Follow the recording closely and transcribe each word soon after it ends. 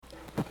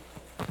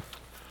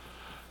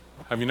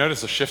Have you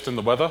noticed a shift in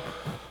the weather?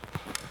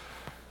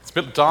 It's a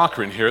bit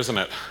darker in here, isn't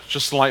it?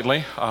 Just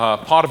slightly.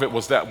 Part of it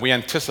was that we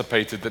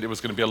anticipated that it was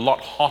going to be a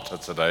lot hotter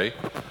today,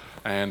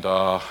 and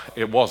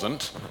it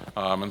wasn't.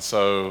 And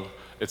so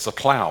it's the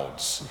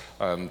clouds,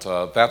 and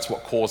that's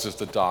what causes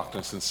the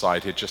darkness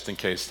inside here, just in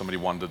case somebody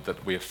wondered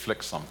that we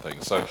afflict something.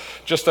 So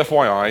just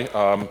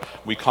FYI,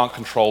 we can't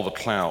control the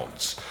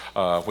clouds.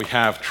 We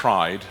have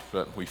tried,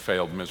 but we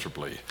failed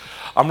miserably.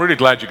 I'm really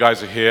glad you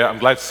guys are here. I'm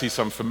glad to see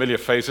some familiar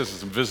faces and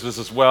some visitors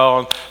as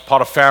well.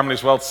 Part of family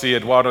as well, to see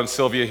Eduardo and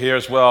Sylvia here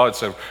as well.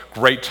 It's a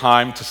great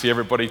time to see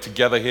everybody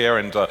together here.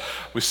 And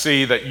we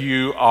see that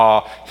you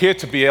are here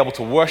to be able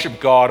to worship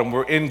God. And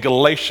we're in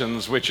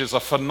Galatians, which is a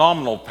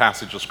phenomenal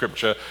passage of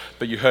Scripture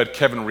that you heard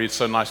Kevin read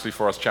so nicely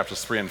for us,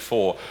 chapters 3 and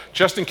 4.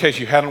 Just in case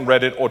you hadn't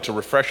read it or to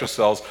refresh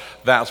yourselves,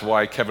 that's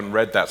why Kevin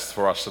read that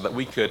for us, so that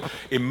we could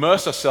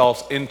immerse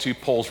ourselves into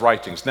Paul's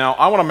writings. Now,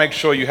 I want to make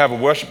sure you have a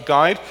worship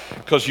guide,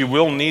 because you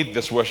will need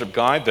this worship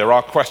guide. There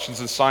are questions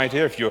inside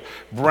here. If you're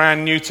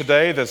brand new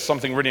today, there's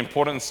something really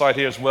important inside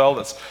here as well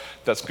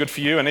that's good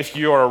for you. And if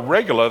you are a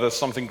regular, there's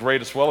something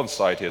great as well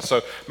inside here.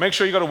 So make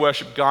sure you got a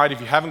worship guide.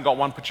 If you haven't got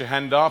one, put your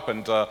hand up,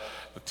 and the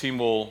team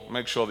will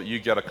make sure that you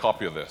get a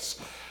copy of this.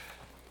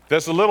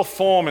 There's a little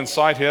form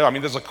inside here. I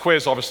mean, there's a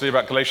quiz, obviously,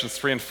 about Galatians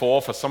 3 and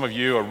 4. For some of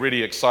you are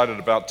really excited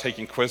about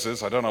taking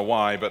quizzes. I don't know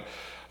why, but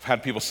I've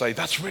had people say,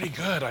 that's really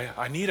good.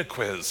 I need a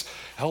quiz. It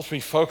helps me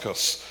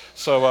focus.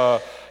 So,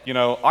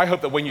 I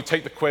hope that when you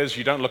take the quiz,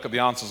 you don't look at the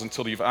answers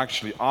until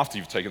after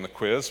you've taken the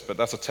quiz, but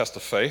that's a test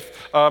of faith.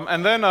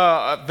 And then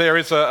there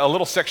is a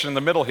little section in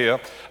the middle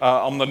here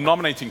on the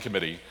nominating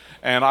committee.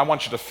 And I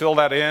want you to fill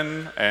that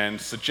in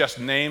and suggest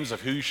names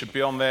of who should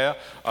be on there.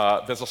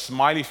 There's a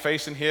smiley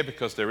face in here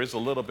because there is a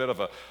little bit of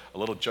a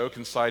little joke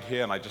inside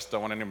here, and I just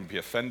don't want anyone to be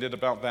offended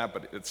about that,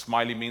 but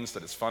smiley means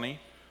that it's funny.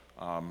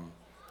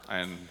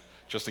 And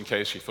just in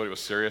case you thought it was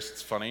serious,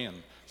 it's funny,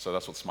 and so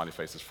that's what smiley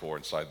face is for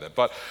inside there.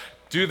 But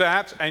do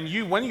that, and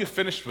when you're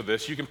finished with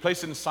this, you can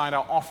place it inside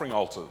our offering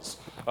altars.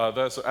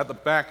 There's at the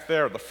back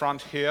there, at the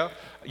front here.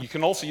 You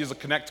can also use a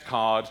Connect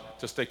card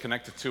to stay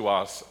connected to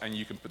us, and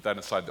you can put that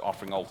inside the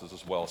offering altars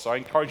as well. So I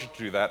encourage you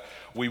to do that.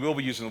 We will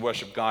be using the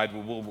worship guide.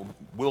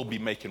 We'll be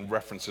making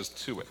references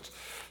to it.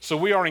 So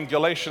we are in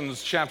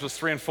Galatians chapters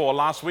 3 and 4.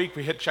 Last week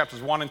we hit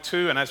chapters 1 and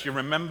 2, and as you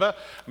remember,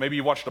 maybe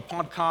you watched a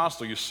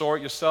podcast or you saw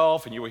it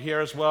yourself and you were here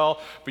as well,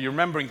 but you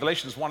remember in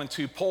Galatians 1 and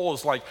 2, Paul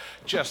is like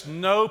just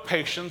no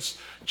patience,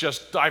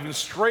 just diving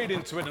straight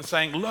into it and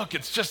saying, look,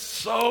 it's just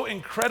so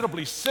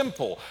incredibly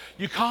simple.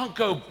 You can't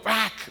go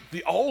back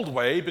the old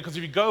way, because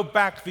if you go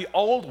back the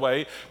old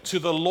way to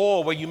the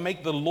law, where you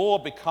make the law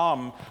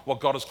become what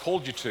God has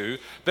called you to,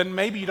 then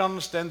maybe you don't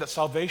understand that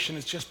salvation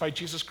is just by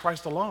Jesus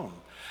Christ alone.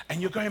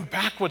 And you're going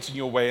backwards in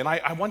your way. And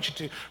I want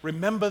you to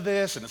remember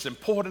this, and it's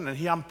important, and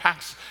he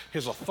unpacks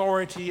his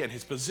authority and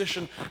his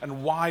position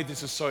and why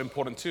this is so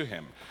important to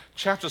him.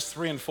 Chapters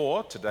 3 and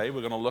 4 today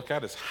we're going to look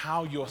at is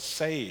how you're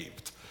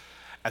saved.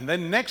 And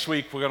then next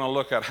week we're going to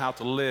look at how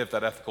to live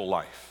that ethical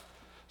life.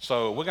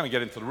 So we're going to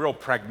get into the real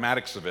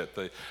pragmatics of it,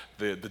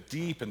 the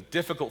deep and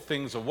difficult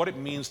things of what it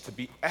means to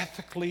be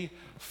ethically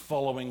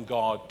following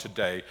God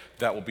today.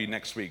 That will be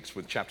next week's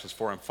with chapters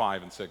 4 and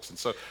 5 and 6. And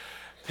so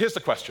here's the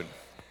question.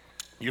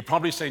 You're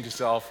probably saying to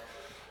yourself,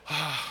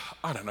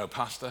 I don't know,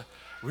 Pastor,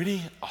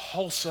 really? A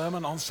whole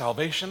sermon on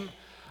salvation?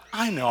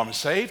 I know I'm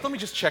saved. Let me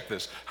just check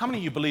this. How many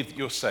of you believe that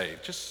you're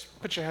saved? Just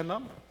put your hand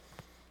up.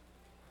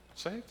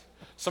 Saved?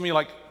 Some of you are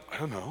like, I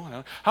don't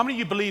know. How many of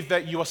you believe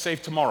that you are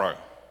saved tomorrow?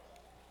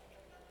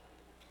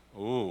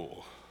 Ooh,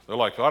 they're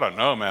like, I don't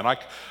know, man.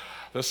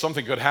 There's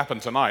something could happen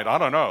tonight. I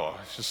don't know.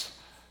 It's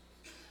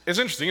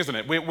interesting, isn't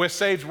it? We're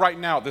saved right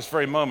now at this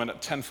very moment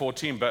at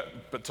 10:14,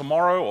 but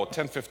tomorrow or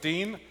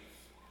 10:15,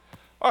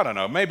 I don't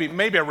know,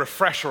 maybe a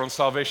refresher on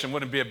salvation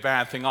wouldn't be a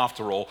bad thing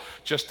after all,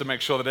 just to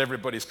make sure that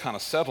everybody's kind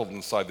of settled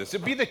inside this.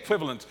 It'd be the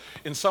equivalent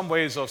in some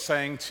ways of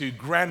saying to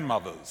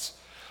grandmothers,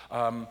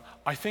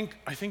 I think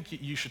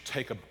you should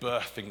take a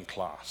birthing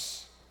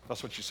class.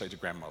 That's what you say to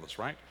grandmothers,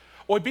 right?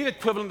 Or it'd be the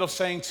equivalent of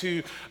saying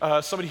to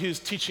somebody who's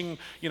teaching,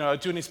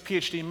 doing his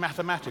PhD in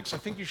mathematics, I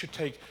think you should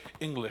take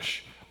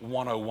English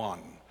 101.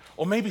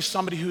 Or maybe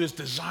somebody who is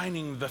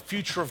designing the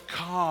future of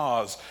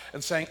cars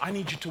and saying, I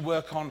need you to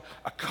work on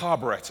a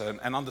carburetor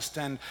and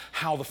understand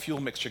how the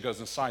fuel mixture goes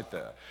inside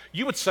there.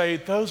 You would say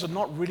those are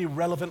not really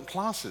relevant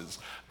classes.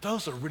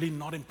 Those are really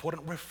not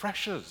important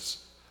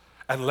refreshers.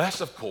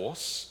 Unless, of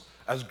course,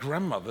 as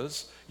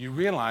grandmothers, you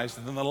realize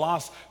that in the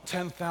last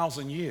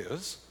 10,000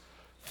 years,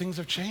 things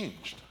have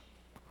changed.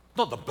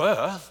 Not the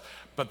birth,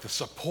 but the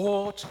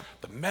support,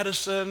 the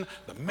medicine,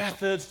 the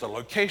methods, the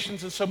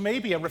locations. And so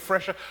maybe a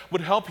refresher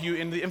would help you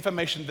in the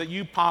information that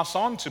you pass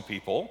on to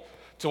people,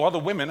 to other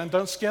women, and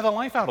don't scare the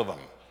life out of them.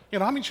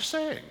 I'm just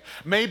saying.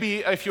 Maybe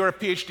if you're a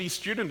PhD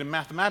student in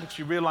mathematics,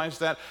 you realize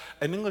that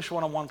an English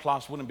 101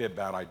 class wouldn't be a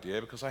bad idea,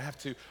 because I have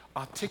to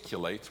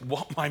articulate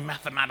what my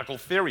mathematical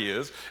theory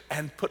is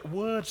and put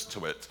words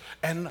to it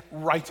and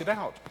write it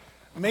out.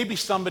 Maybe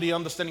somebody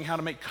understanding how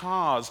to make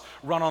cars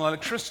run on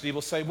electricity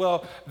will say,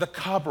 well, the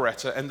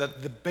carburetor and the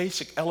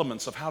basic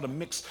elements of how to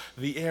mix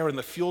the air and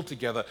the fuel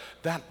together,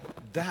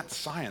 that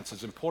science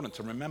is important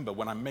to remember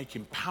when I'm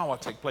making power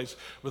take place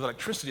with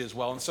electricity as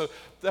well. And so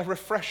the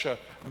refresher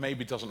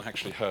maybe doesn't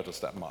actually hurt us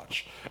that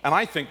much. And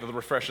I think that the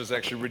refresher is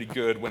actually really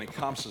good when it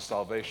comes to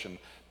salvation,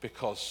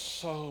 because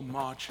so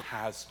much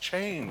has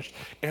changed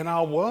in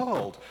our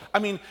world. I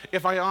mean,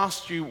 if I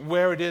asked you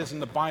where it is in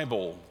the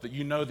Bible that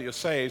you know that you're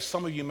saved,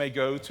 some of you may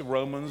go to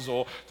Romans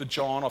or to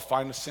John or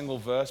find a single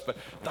verse, but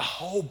the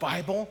whole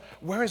Bible,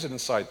 where is it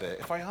inside there?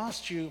 If I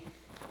asked you,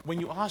 when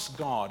you ask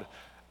God,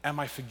 am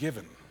I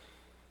forgiven?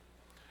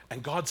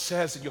 And God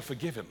says that you're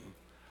forgiven,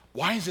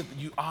 why is it that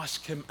you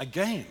ask him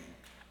again,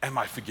 am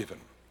I forgiven?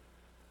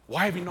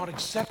 Why have you not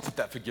accepted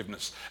that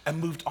forgiveness and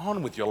moved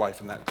on with your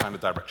life in that kind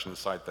of direction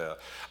inside there?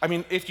 I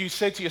mean, if you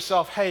say to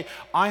yourself, hey,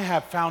 I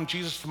have found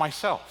Jesus for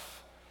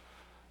myself,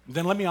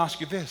 then let me ask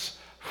you this.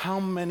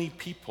 How many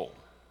people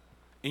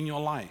in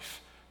your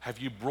life have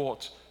you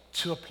brought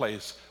to a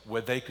place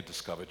where they could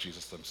discover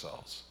Jesus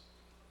themselves?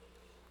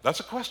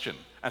 That's a question.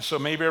 And so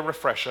maybe a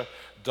refresher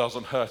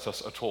doesn't hurt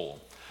us at all.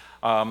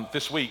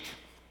 This week,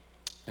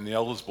 in the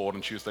Elders Board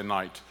on Tuesday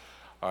night,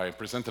 I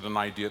presented an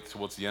idea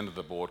towards the end of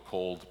the board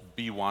called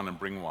Be One and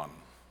Bring One.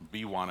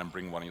 Be One and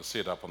Bring One. You'll see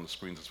it up on the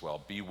screens as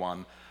well. Be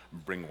One,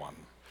 Bring One.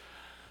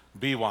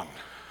 Be one.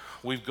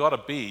 We've got to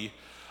be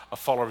a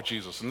follower of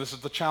Jesus. And this is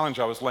the challenge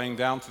I was laying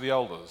down to the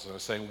elders. I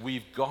was saying,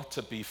 we've got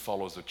to be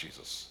followers of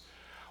Jesus.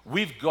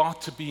 We've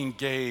got to be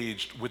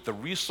engaged with the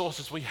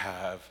resources we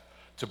have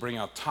to bring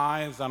our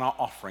tithes and our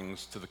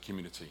offerings to the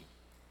community.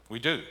 We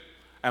do.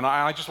 And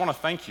I just want to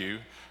thank you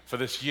for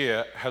this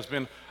year. It has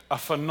been a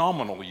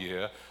phenomenal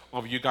year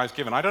of you guys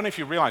giving. I don't know if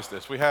you realize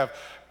this. We have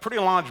a pretty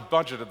large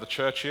budget at the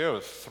church here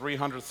of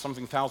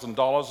 $300-something thousand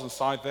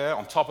inside there.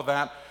 On top of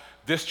that,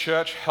 this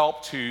church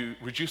helped to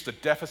reduce the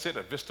deficit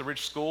at Vista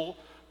Ridge School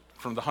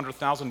from the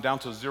 100,000 down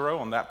to 0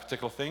 on that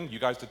particular thing. You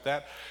guys did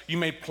that. You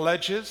made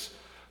pledges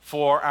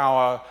for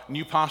our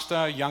new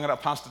pastor, young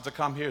adult pastor to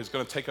come here, who's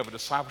going to take over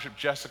discipleship,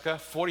 Jessica,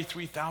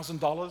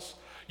 $43,000.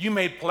 You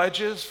made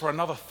pledges for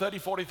another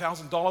 $30,000,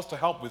 $40,000 to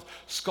help with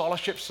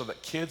scholarships so that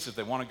kids, if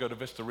they want to go to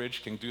Vista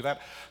Ridge, can do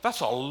that.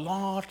 That's a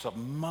lot of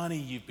money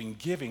you've been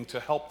giving to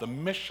help the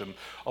mission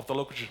of the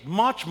local church,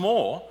 much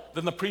more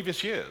than the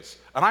previous years.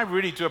 And I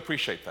really do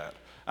appreciate that.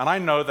 And I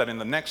know that in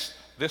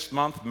this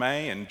month,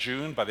 May and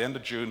June, by the end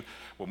of June,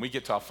 when we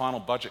get to our final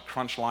budget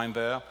crunch line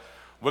there,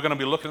 we're going to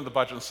be looking at the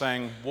budget and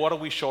saying, what are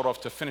we short of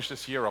to finish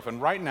this year off?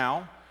 And right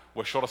now,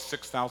 we're short of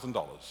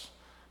 $6,000.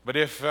 But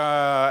if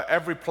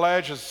every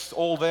pledge is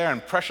all there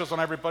and pressure's on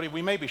everybody,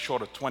 we may be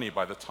short of 20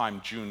 by the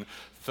time June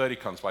 30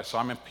 comes by. So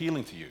I'm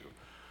appealing to you,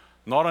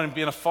 not only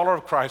being a follower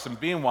of Christ and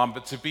being one,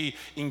 but to be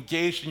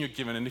engaged in your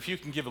giving. And if you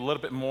can give a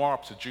little bit more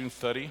up to June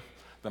 30,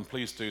 then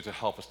please do, to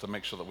help us to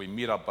make sure that we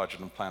meet our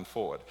budget and plan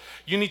forward.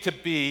 You need to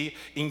be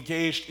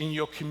engaged in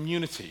your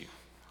community.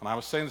 And I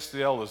was saying this to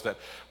the elders, that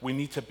we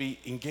need to be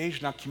engaged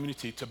in our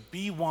community. To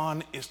be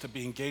one is to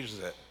be engaged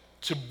with it.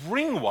 To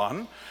bring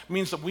one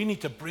means that we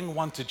need to bring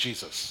one to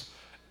Jesus.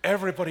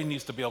 Everybody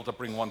needs to be able to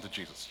bring one to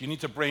Jesus. You need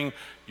to bring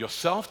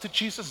yourself to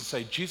Jesus and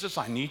say, Jesus,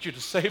 I need you to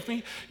save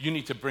me. You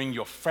need to bring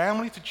your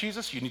family to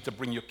Jesus. You need to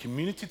bring your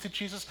community to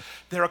Jesus.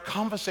 There are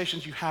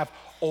conversations you have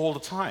all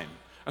the time.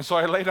 And so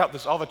I laid out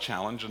this other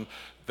challenge, and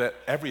that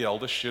every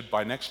elder should,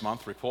 by next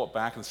month, report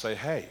back and say,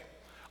 hey,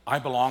 I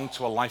belong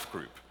to a life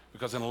group.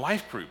 Because in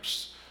life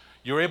groups,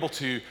 you're able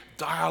to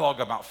dialogue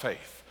about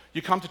faith.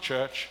 You come to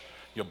church,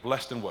 you're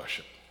blessed in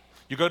worship.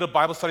 You go to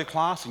Bible study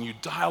class and you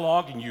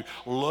dialogue and you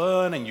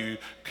learn and you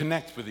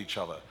connect with each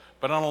other.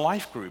 But in a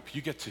life group,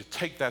 you get to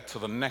take that to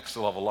the next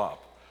level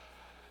up.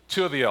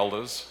 Two of the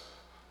elders,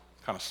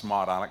 kind of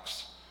smart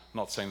Alex,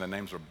 not saying their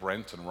names were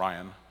Brent and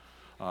Ryan,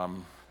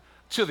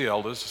 two of the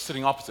elders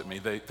sitting opposite me,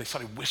 they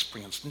started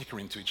whispering and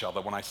snickering to each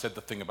other when I said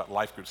the thing about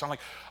life groups. I'm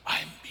like,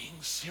 I'm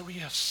being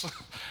serious.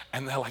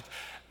 And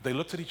they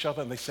looked at each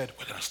other and they said,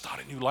 we're going to start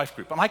a new life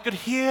group. And I could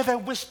hear their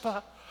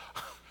whisper.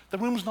 The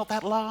room's not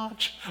that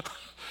large.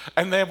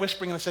 And they're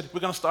whispering and they said, we're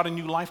going to start a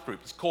new life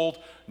group. It's called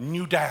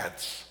New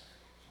Dads.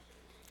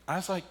 I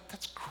was like,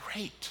 that's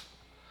great.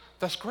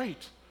 That's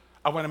great.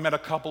 I went and met a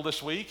couple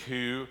this week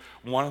who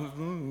one of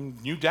them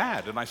new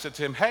dad. And I said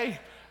to him, hey,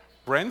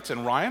 Brent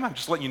and Ryan, I'm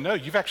just letting you know,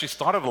 you've actually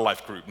started a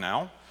life group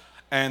now.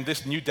 And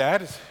this new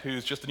dad,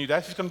 who's just a new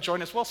dad, he's going to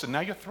join as well. So now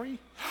you're 3.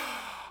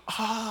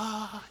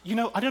 I don't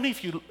know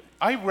if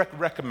I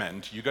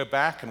recommend you go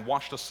back and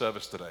watch the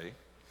service today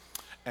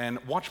and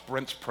watch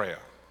Brent's prayer.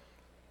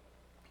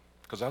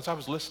 Because as I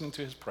was listening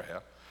to his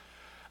prayer,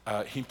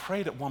 he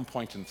prayed at one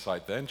point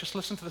inside there, and just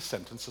listen to the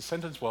sentence. The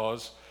sentence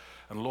was,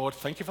 and Lord,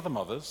 thank you for the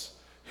mothers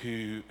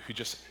who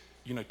just,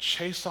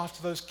 chase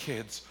after those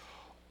kids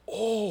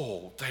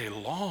all day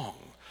long.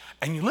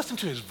 And you listen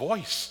to his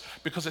voice,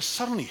 because it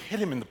suddenly hit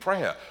him in the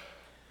prayer.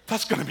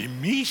 That's going to be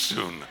me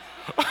soon.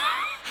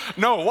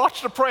 No,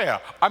 watch the prayer.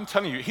 I'm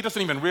telling you, he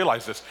doesn't even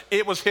realize this.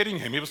 It was hitting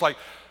him. He was like,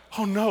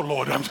 oh no,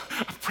 Lord,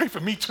 pray for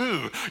me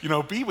too.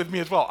 Be with me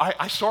as well.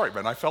 I saw it,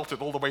 man. I felt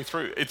it all the way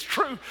through. It's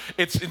true.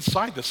 It's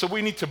inside this. So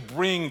we need to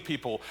bring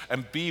people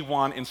and be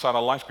one inside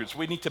our life groups.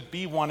 We need to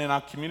be one in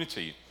our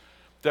community.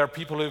 There are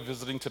people who are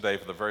visiting today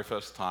for the very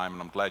first time,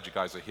 and I'm glad you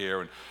guys are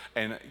here.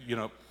 And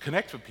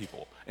connect with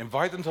people.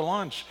 Invite them to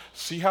lunch.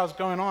 See how it's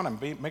going on,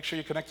 and make sure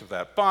you connect with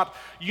that. But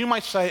you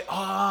might say,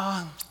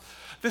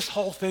 this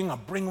whole thing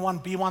of bring one,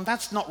 be one,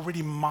 that's not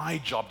really my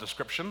job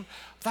description.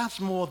 That's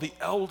more the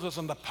elders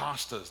and the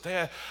pastors.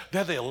 They're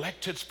the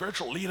elected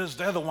spiritual leaders.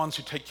 They're the ones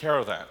who take care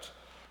of that.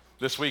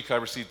 This week I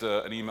received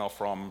an email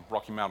from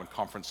Rocky Mountain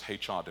Conference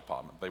HR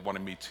department. They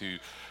wanted me to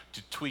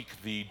tweak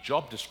the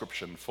job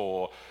description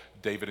for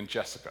David and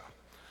Jessica,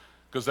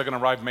 because they're going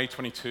to arrive May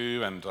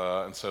 22, and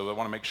so they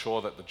want to make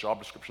sure that the job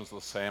descriptions are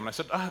the same. And I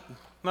said,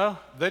 no,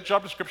 their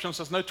job descriptions,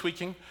 there's no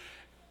tweaking.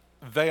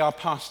 They are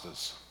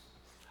pastors.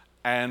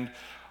 And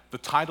the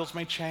titles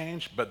may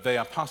change, but they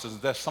are pastors.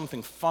 There's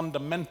something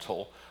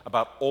fundamental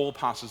about all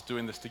pastors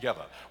doing this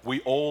together. We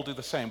all do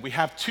the same. We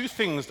have two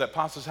things that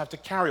pastors have to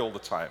carry all the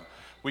time.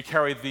 We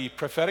carry the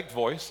prophetic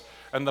voice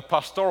and the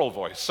pastoral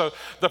voice. So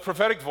the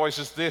prophetic voice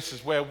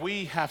is where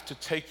we have to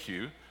take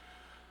you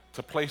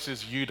to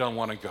places you don't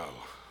want to go.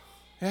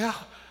 Yeah,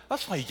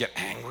 that's why you get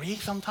angry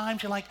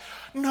sometimes. You're like,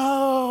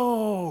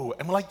 no.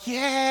 And we're like,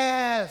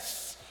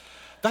 yes.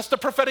 That's the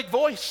prophetic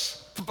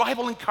voice. The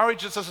Bible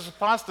encourages us as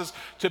pastors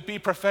to be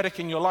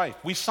prophetic in your life.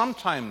 We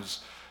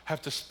sometimes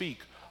have to speak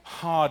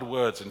hard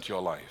words into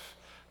your life,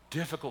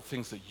 difficult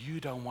things that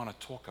you don't want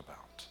to talk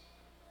about.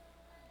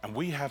 And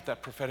we have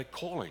that prophetic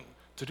calling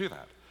to do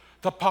that.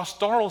 The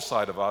pastoral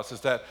side of us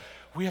is that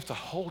we have to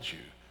hold you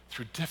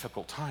through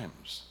difficult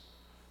times.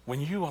 When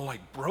you are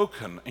like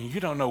broken and you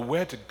don't know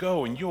where to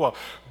go and you are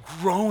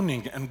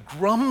groaning and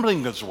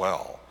grumbling as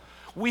well,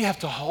 we have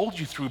to hold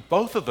you through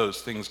both of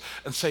those things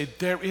and say,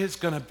 there is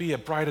going to be a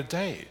brighter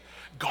day.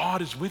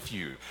 God is with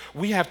you.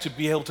 We have to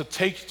be able to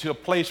take you to a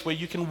place where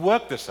you can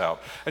work this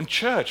out. And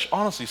church,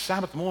 honestly,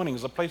 Sabbath morning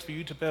is a place for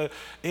you to be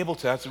able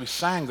to, as we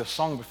sang the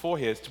song before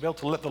here, is to be able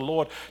to let the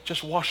Lord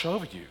just wash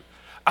over you.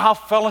 Our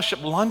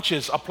fellowship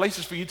lunches are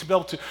places for you to be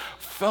able to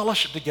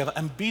fellowship together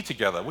and be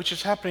together, which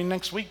is happening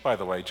next week, by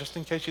the way, just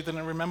in case you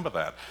didn't remember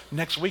that.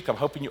 Next week, I'm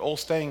hoping you're all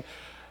staying.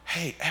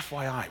 Hey,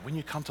 FYI, when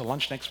you come to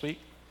lunch next week,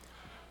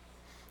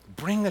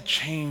 bring a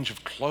change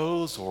of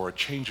clothes or a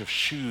change of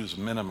shoes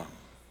minimum.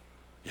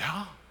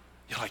 Yeah?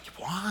 You're like,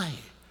 why?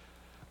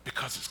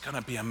 Because it's going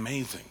to be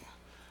amazing.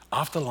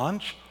 After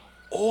lunch,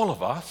 all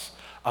of us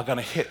are going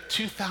to hit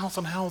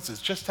 2,000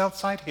 houses just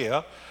outside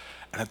here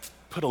and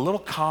put a little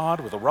card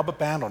with a rubber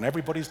band on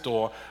everybody's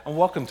door and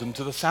welcome them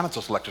to the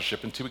Sanatos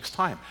lectureship in 2 weeks'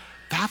 time.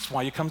 That's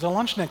why you come to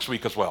lunch next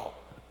week as well.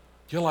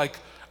 You're like,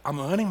 I'm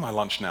earning my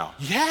lunch now.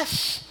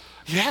 Yes.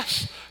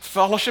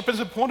 Fellowship is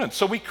important.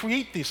 So we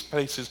create these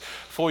places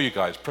for you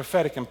guys,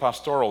 prophetic and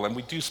pastoral, and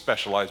we do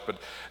specialize, but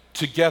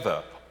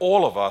together,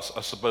 all of us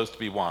are supposed to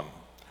be one.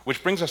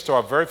 Which brings us to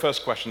our very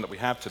first question that we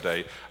have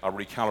today, our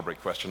recalibrate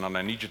question, and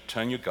I need you to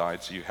turn your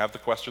guide so you have the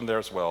question there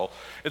as well.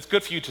 It's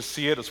good for you to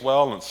see it as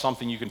well, and it's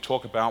something you can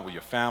talk about with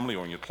your family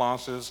or in your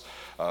classes,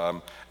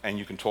 and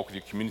you can talk with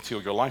your community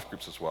or your life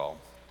groups as well.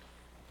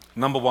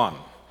 Number one,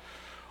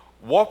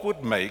 what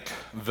would make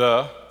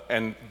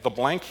and the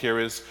blank here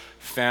is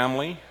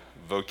family,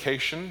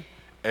 vocation,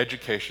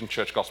 education,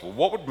 church, gospel.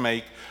 What would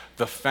make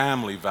the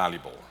family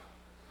valuable?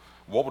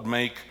 What would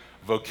make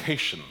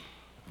vocation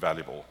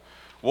valuable?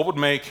 What would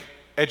make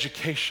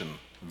education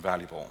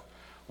valuable?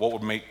 What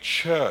would make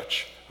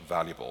church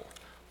valuable?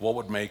 What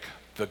would make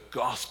the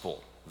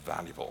gospel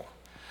valuable?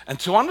 And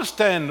to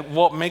understand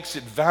what makes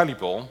it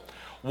valuable,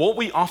 what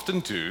we often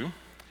do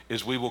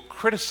is we will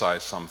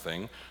criticize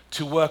something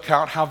to work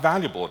out how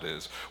valuable it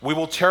is. We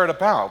will tear it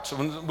apart,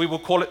 and we will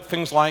call it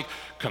things like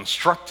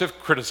constructive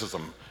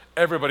criticism.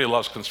 Everybody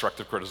loves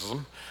constructive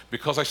criticism.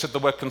 Because I said the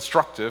word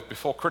constructive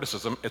before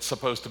criticism, it's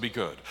supposed to be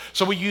good.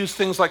 So we use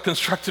things like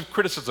constructive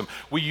criticism.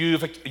 We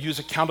use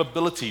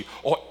accountability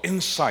or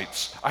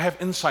insights. I have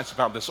insights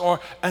about this, or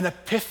an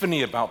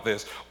epiphany about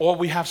this, or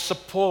we have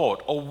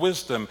support or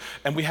wisdom,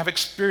 and we have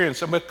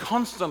experience, and we're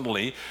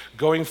constantly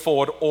going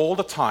forward all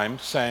the time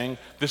saying,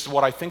 this is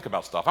what I think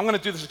about stuff. I'm going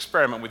to do this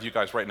experiment with you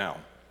guys right now.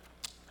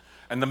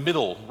 In the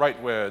middle,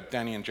 right where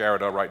Danny and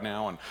Jared are right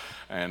now,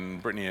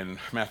 and Brittany and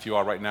Matthew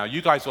are right now,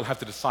 you guys will have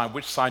to decide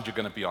which side you're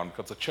going to be on,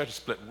 because the church is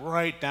split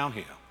right down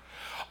here.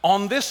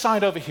 On this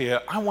side over here,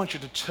 I want you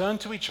to turn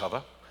to each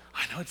other.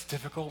 I know it's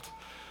difficult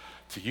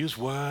to use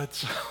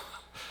words,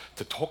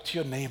 to talk to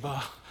your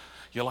neighbor.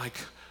 You're like,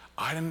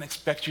 I didn't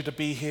expect you to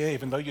be here,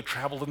 even though you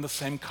traveled in the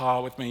same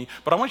car with me.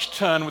 But I want you to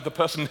turn with the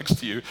person next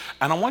to you,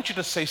 and I want you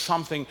to say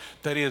something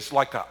that is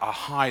like a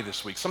high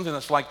this week, something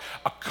that's like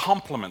a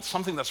compliment,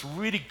 something that's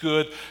really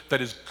good,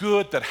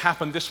 that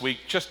happened this week.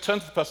 Just turn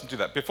to the person and do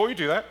that. Before you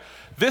do that,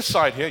 this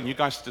side here, and you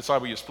guys decide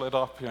where you split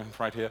up here,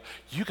 right here,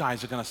 you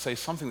guys are going to say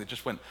something that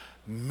just went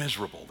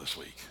miserable this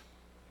week.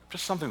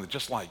 Just something that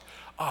just like,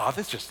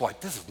 this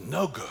is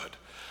no good.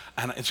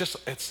 And I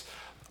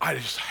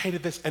just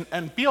hated this.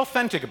 And be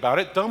authentic about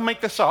it. Don't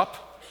make this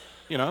up,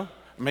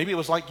 maybe it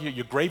was like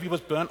your gravy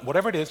was burnt,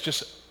 whatever it is,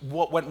 just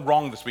what went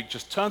wrong this week,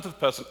 just turn to the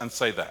person and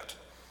say that.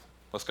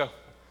 Let's go.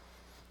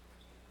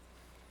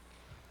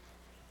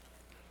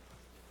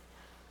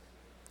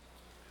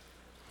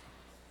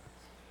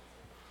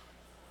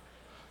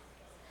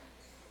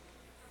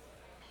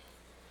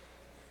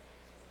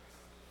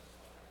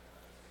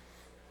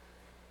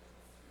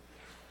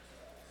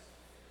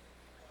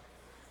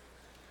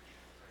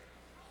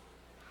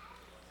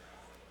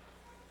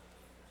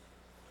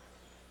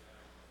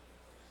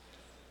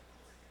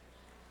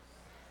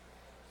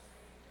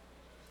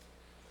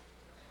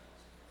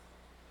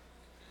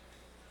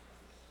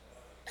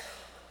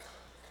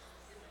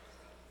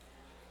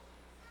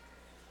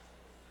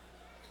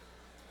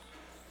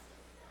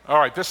 All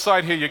right, this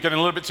side here, you're getting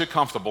a little bit too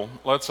comfortable.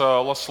 Let's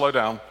slow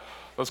down.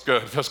 That's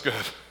good. That's good.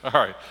 All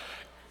right.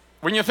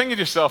 When you're thinking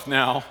to yourself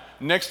now,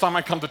 next time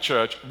I come to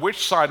church,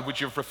 which side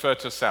would you prefer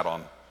to sit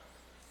on?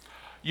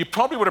 You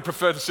probably would have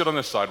preferred to sit on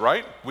this side,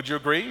 right? Would you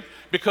agree?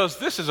 Because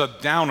this is a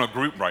downer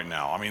group right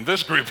now. I mean,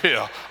 this group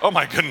here, oh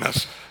my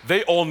goodness,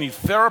 they all need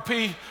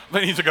therapy.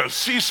 They need to go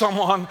see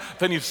someone.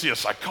 They need to see a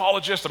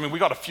psychologist. I mean, we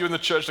got a few in the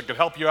church that could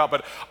help you out,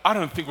 but I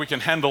don't think we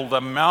can handle the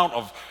amount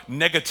of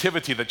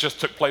negativity that just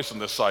took place on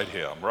this side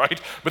here,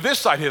 right? But this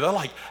side here, they're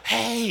like,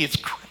 hey, it's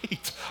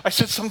great. I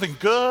said something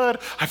good.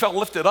 I felt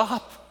lifted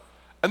up.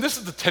 And this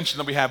is the tension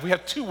that we have. We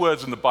have two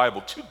words in the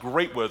Bible, two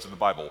great words in the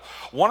Bible.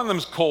 One of them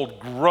is called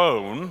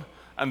groan,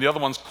 and the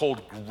other one's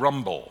called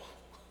grumble,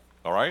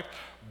 all right?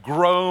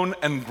 Groan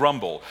and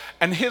grumble.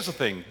 And here's the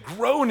thing,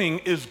 groaning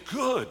is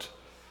good.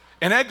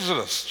 In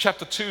Exodus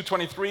chapter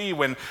 2:23,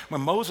 when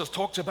Moses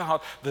talks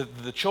about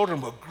the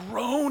children were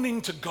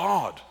groaning to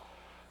God,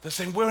 they're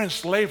saying, we're in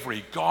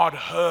slavery. God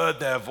heard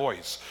their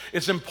voice.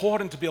 It's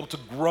important to be able to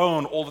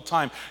groan all the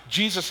time.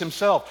 Jesus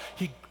himself,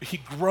 he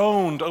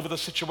groaned over the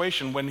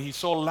situation when he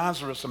saw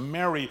Lazarus and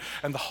Mary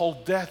and the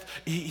whole death.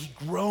 He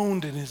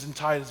groaned in his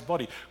entire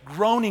body.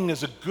 Groaning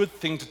is a good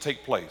thing to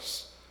take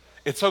place.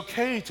 It's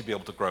okay to be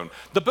able to groan.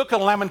 The book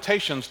of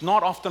Lamentations,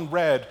 not often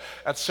read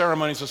at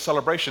ceremonies of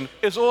celebration,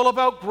 is all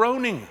about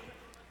groaning.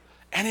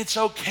 And it's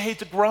okay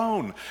to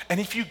groan. And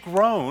if you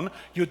groan,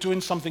 you're doing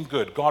something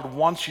good. God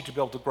wants you to be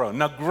able to groan.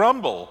 Now,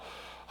 grumble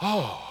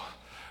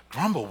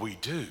we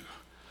do.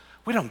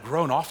 We don't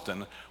groan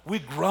often. We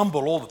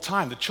grumble all the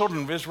time. The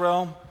children of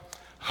Israel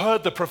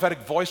heard the prophetic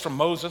voice from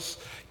Moses,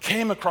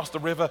 came across the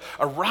river,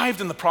 arrived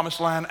in the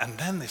promised land, and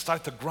then they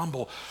started to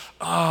grumble.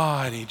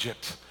 In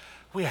Egypt,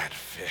 we had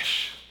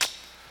fish.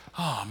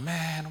 Oh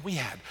man, we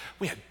had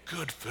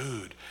good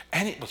food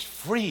and it was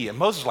free. And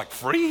Moses was like,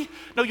 free?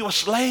 No, you were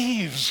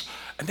slaves.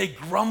 And they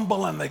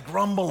grumble and they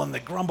grumble and they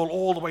grumble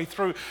all the way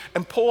through.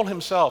 And Paul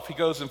himself, he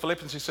goes in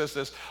Philippians, he says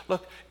this,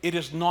 look, it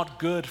is not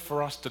good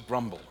for us to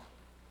grumble.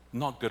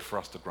 Not good for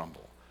us to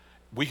grumble.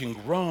 We can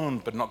groan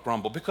but not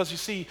grumble. Because you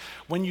see,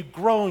 when you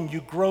groan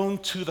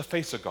to the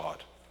face of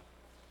God.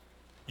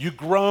 You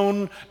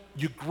groan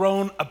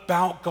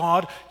about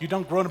God. You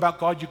don't groan about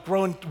God, you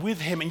groan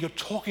with him and you're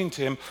talking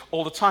to him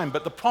all the time.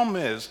 But the problem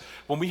is,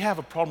 when we have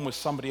a problem with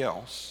somebody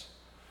else,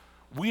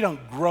 we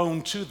don't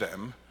groan to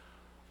them,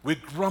 we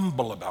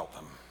grumble about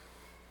them.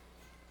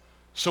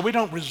 So we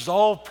don't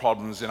resolve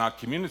problems in our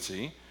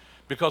community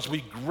because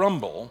we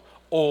grumble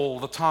all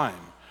the time.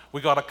 We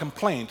got a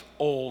complaint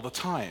all the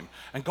time.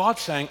 And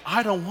God's saying,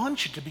 I don't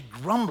want you to be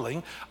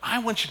grumbling. I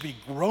want you to be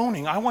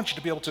groaning. I want you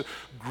to be able to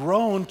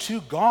groan to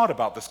God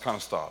about this kind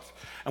of stuff.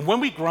 And when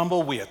we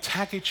grumble, we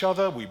attack each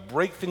other, we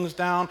break things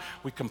down,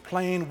 we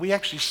complain, we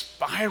actually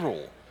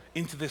spiral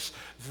into this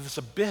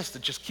abyss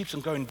that just keeps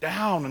on going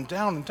down and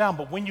down and down.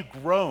 But when you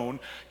groan,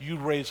 you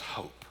raise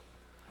hope.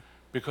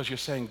 Because you're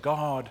saying,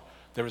 God,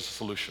 there is a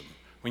solution.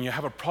 When you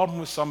have a problem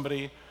with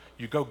somebody,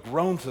 you go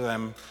groan to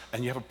them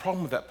and you have a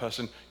problem with that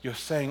person, you're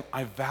saying,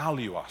 I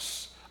value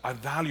us. I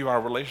value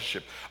our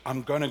relationship.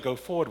 I'm going to go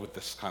forward with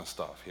this kind of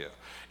stuff here.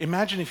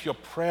 Imagine if your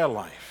prayer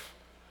life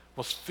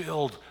was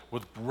filled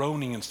with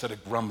groaning instead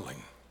of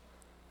grumbling,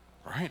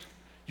 right?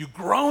 You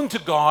groan to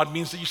God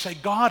means that you say,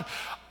 God,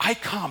 I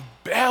can't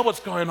bear what's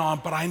going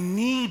on, but I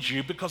need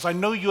you because I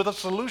know you're the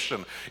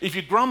solution. If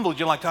you grumble,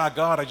 you're like,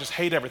 God, I just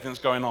hate everything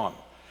that's going on.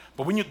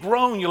 But when you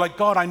groan, you're like,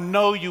 God, I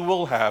know you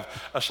will have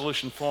a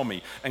solution for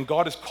me. And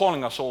God is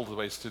calling us all the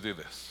ways to do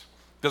this.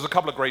 There's a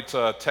couple of great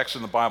texts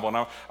in the Bible.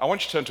 Now, I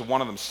want you to turn to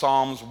one of them,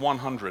 Psalms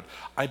 100.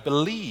 I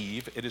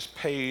believe it is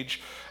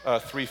page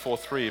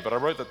 343, but I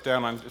wrote that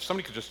down. If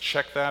somebody could just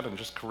check that and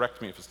just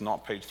correct me if it's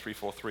not page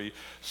 343.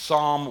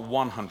 Psalm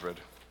 100.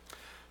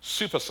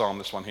 Super psalm,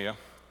 this one here.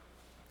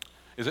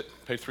 Is it?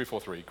 Page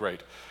 343, great.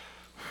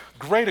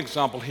 Great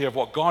example here of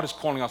what God is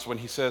calling us when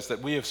he says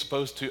that we are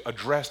supposed to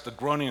address the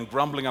groaning and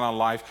grumbling in our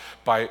life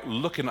by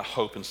looking at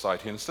hope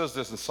inside here. And it says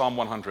this in Psalm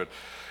 100.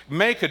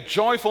 Make a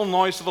joyful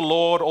noise to the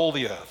Lord, all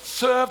the earth.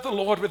 Serve the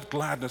Lord with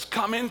gladness.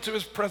 Come into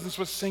his presence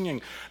with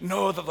singing.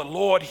 Know that the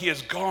Lord, he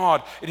is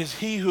God. It is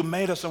he who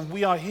made us and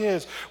we are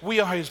his. We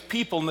are his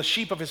people and the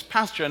sheep of his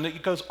pasture. And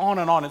it goes on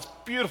and on. It's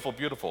beautiful,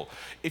 beautiful.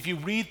 If you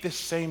read this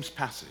same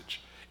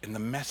passage in the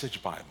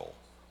Message Bible,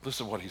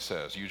 listen to what he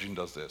says. Eugene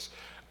does this.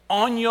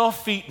 On your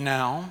feet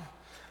now,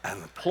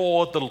 and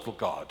applaud the little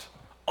God.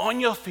 On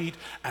your feet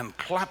and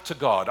clap to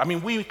God. I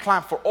mean, we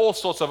clap for all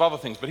sorts of other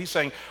things, but he's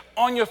saying,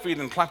 on your feet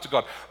and clap to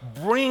God.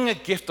 Bring a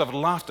gift of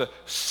laughter.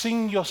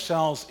 Sing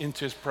yourselves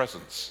into his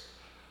presence.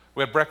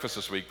 We had breakfast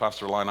this week.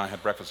 Pastor Eli and I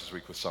had breakfast this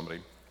week with somebody.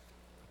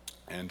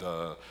 And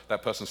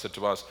that person said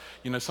to us,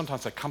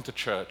 sometimes I come to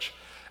church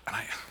and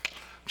I'm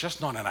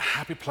just not in a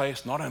happy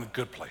place, not in a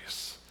good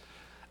place.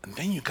 And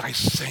then you guys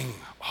sing.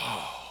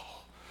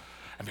 Oh.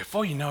 And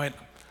before you know it,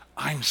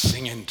 I'm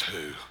singing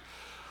too.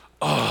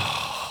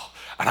 Oh.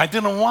 And I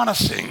didn't want to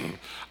sing.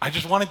 I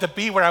just wanted to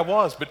be where I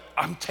was, but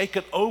I'm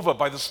taken over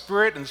by the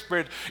Spirit, and the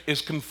Spirit is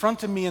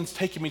confronting me and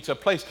taking me to a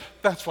place.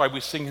 That's why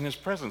we sing in his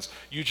presence.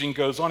 Eugene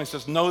goes on, he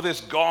says, know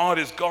this, God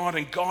is God,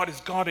 and God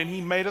is God, and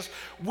he made us.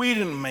 We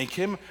didn't make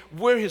him.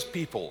 We're his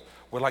people.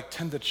 We're like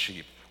tended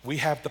sheep. We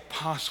have the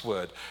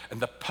password, and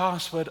the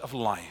password of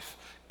life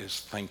is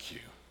thank you.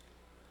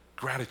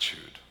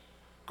 Gratitude.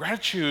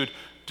 Gratitude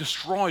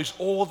destroys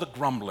all the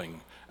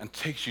grumbling and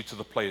takes you to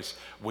the place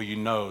where you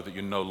know that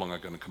you're no longer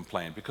going to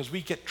complain, because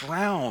we get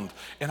drowned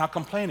in our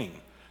complaining.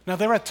 Now,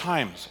 there are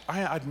times,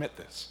 I admit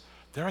this,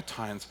 there are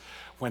times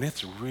when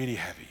it's really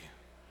heavy,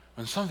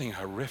 when something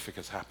horrific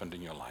has happened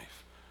in your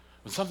life,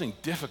 when something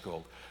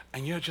difficult,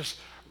 and you're just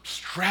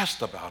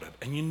stressed about it,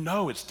 and you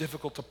know it's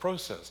difficult to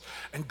process.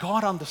 And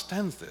God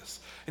understands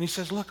this. And he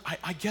says, look,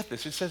 I get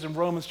this. It says in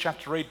Romans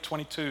chapter 8,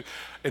 22,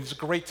 it's a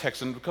great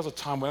text, and because of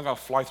time, we're not going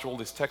to fly through all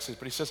these texts,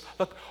 but he says,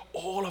 look,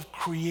 all of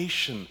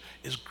creation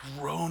is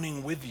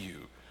groaning with you,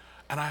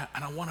 and I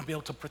want to be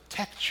able to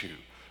protect you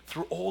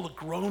through all the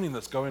groaning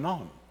that's going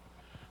on.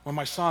 When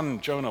my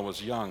son Jonah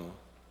was young,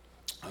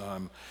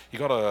 he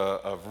got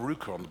a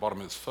verruca on the bottom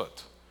of his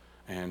foot.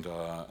 And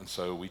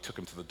so we took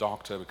him to the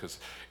doctor because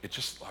it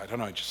just, I don't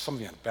know, just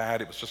something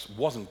bad. It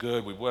wasn't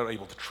good. We weren't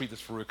able to treat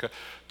this verruca.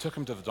 Took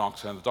him to the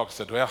doctor, and the doctor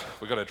said, well,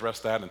 we've got to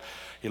address that. And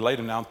he laid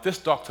him down. This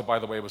doctor, by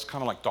the way, was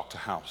kind of like Dr.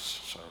 House.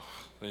 So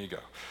there you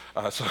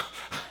go. So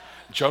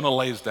Jonah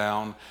lays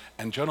down,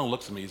 and Jonah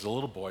looks at me. He's a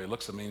little boy. He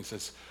looks at me and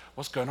says,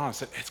 what's going on? I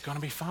said, it's going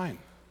to be fine.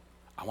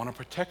 I want to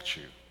protect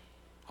you.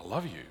 I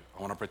love you.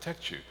 I want to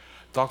protect you.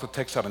 Doctor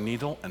takes out a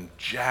needle and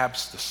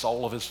jabs the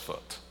sole of his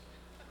foot.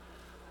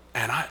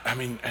 And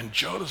and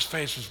Jonah's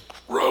face was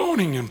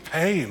groaning in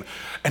pain.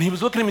 And he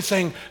was looking at me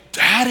saying,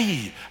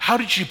 Daddy, how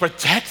did you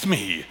protect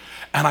me?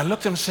 And I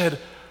looked at him and said,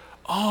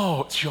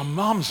 oh, it's your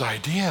mom's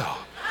idea.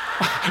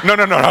 No,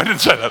 I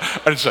didn't say that.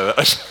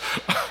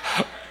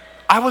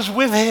 I was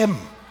with him.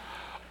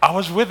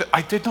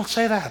 I did not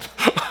say that.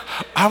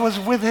 I was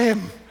with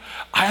him.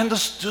 I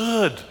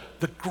understood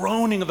the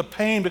groaning of the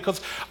pain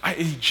because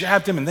he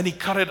jabbed him, and then he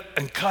cut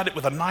it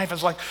with a knife.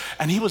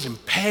 And he was in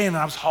pain, and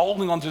I was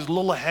holding onto his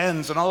little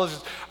hands, and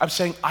I'm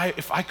saying,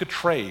 if I could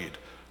trade,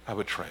 I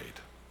would trade.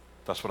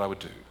 That's what I would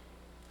do.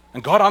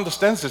 And God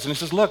understands this, and he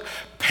says, look,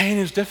 pain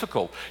is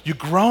difficult. You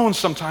groan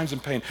sometimes in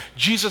pain.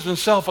 Jesus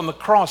himself on the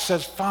cross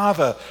says,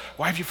 Father,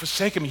 why have you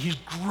forsaken me? He's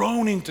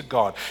groaning to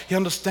God. He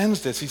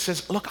understands this. He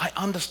says, look, I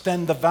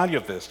understand the value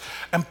of this.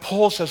 And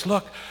Paul says,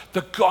 look,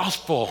 the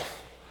gospel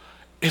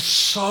is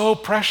so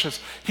precious.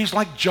 He's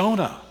like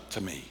Jonah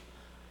to me.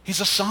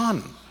 He's a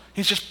son.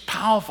 He's just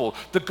powerful.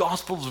 The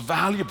gospel's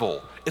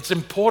valuable. It's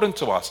important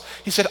to us.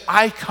 He said,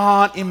 I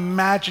can't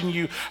imagine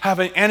you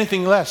having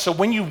anything less. So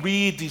when you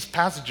read these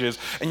passages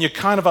and you're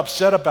kind of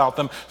upset about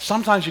them,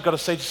 sometimes you've got to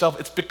say to yourself,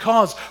 it's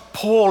because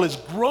Paul is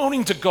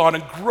groaning to God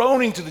and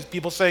groaning to these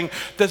people, saying,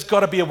 there's got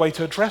to be a way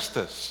to address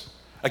this.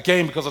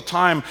 Again, because of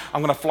time,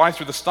 I'm going to fly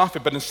through the stuff,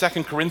 but in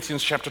 2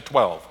 Corinthians chapter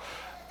 12,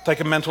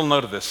 take a mental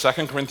note of this.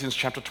 2 Corinthians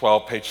chapter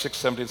 12, page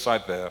 670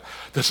 inside there.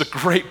 There's a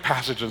great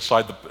passage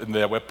in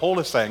there where Paul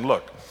is saying,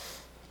 look,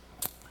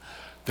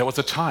 there was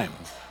a time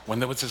when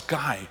there was this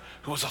guy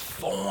who was a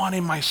thorn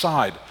in my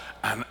side.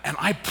 And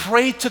I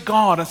prayed to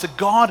God and said,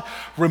 God,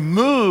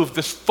 remove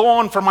this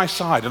thorn from my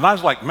side. And I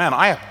was like, man,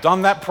 I have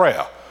done that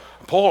prayer.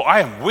 Paul,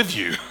 I am with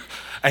you.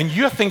 And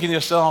you're thinking to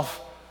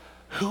yourself,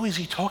 who is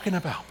he talking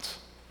about?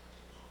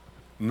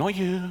 Not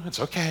you, it's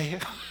okay.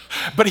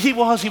 But he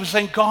was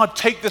saying, God,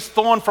 take this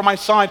thorn from my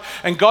side.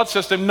 And God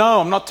says to him, no,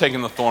 I'm not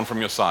taking the thorn from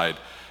your side.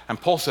 And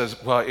Paul says,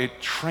 well,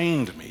 it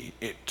trained me,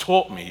 it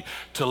taught me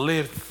to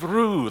live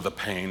through the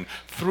pain,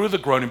 through the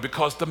groaning,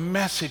 because the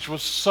message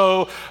was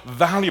so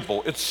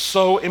valuable. It's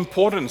so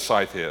important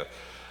inside here.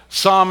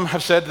 Some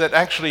have said that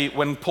actually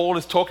when Paul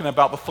is talking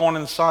about the thorn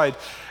in the side,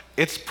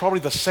 it's probably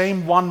the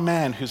same one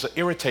man who's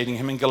irritating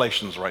him in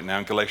Galatia right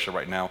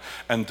now,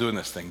 and doing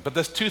this thing. But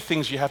there's two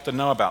things you have to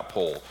know about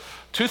Paul.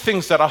 Two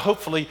things that are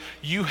hopefully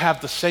you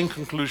have the same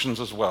conclusions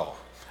as well,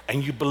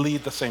 and you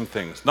believe the same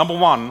things. Number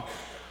one,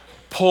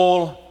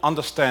 Paul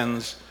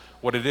understands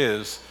what it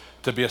is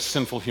to be a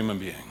sinful human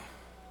being.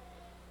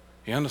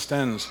 He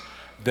understands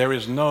there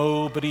is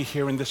nobody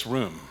here in this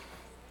room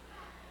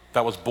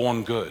that was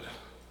born good.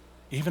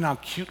 Even our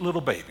cute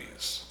little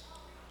babies,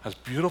 as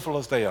beautiful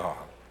as they are,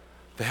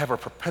 they have a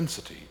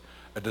propensity,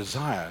 a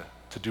desire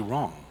to do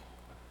wrong.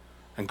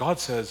 And God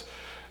says,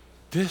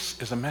 this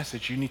is a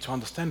message you need to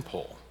understand,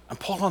 Paul. And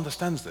Paul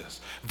understands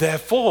this.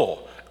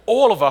 Therefore,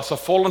 All of us have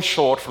fallen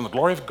short from the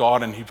glory of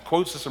God, and he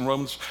quotes this in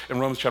Romans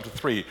chapter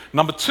 3.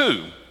 Number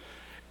 2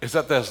 is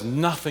that there's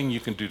nothing you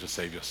can do to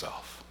save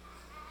yourself.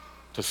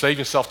 To save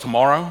yourself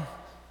tomorrow,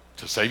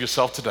 to save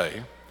yourself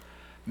today,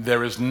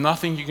 there is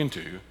nothing you can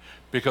do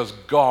because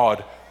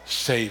God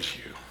saves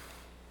you.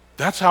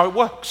 That's how it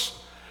works.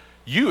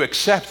 You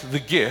accept the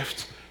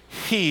gift.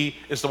 He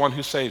is the one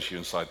who saves you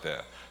inside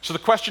there. So the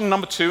question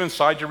number 2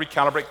 inside your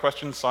recalibrate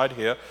question inside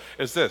here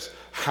is this.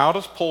 How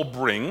does Paul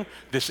bring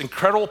this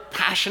incredible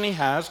passion he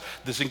has,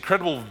 this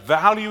incredible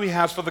value he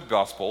has for the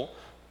gospel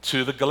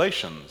to the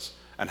Galatians?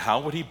 And how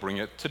would he bring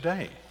it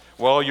today?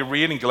 Well, you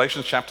read in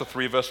Galatians chapter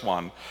 3, verse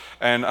 1,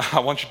 and I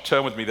want you to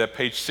turn with me there,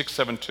 page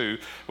 672.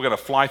 We're going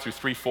to fly through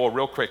 3, 4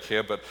 real quick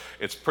here, but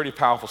it's pretty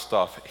powerful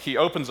stuff. He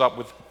opens up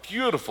with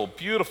beautiful,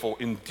 beautiful,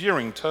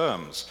 endearing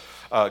terms.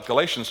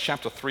 Galatians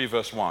chapter 3,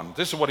 verse 1.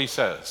 This is what he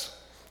says.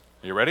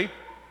 Are you ready?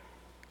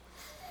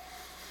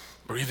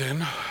 Breathe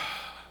in.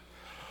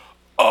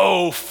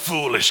 Oh,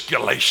 foolish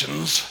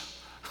Galatians,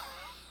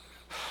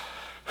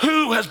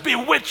 who has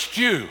bewitched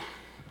you?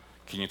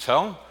 Can you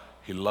tell?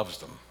 He loves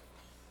them.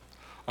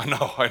 I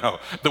know.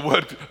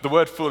 The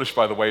word foolish,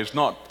 by the way, is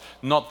not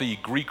the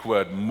Greek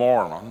word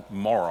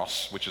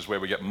moros, which is where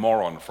we get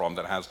moron from,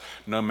 that has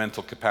no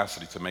mental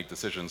capacity to make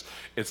decisions.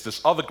 It's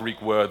this other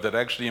Greek word that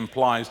actually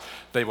implies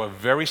they were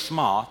very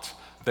smart,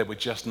 they were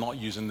just not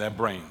using their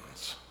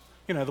brains.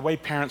 You know, the way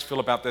parents feel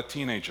about their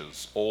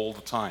teenagers all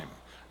the time.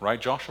 Right,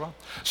 Joshua?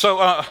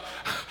 So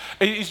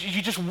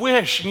you just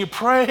wish and you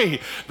pray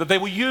that they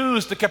will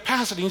use the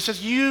capacity. He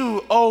says,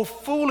 you, oh,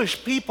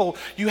 foolish people,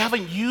 you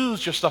haven't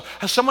used your stuff.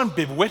 Has someone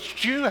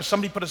bewitched you? Has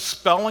somebody put a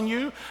spell on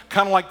you?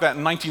 Kind of like that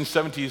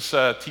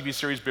 1970s TV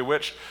series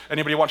Bewitched.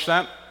 Anybody watch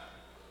that?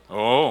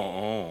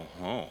 Oh,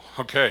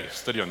 okay,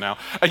 steady on now.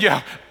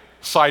 Yeah,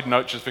 side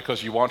note, just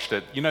because you watched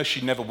it, you know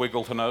she never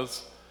wiggled her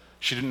nose?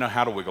 She didn't know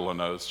how to wiggle her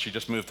nose. She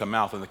just moved her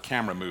mouth and the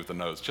camera moved the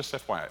nose. Just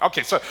FYI.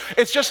 Okay, so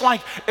it's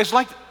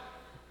like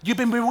you've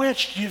been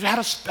bewitched. You've had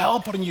a spell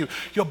put on you.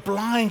 You're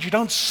blind. You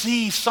don't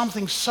see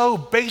something so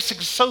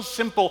basic, so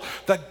simple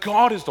that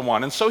God is the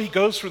one. And so he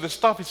goes through this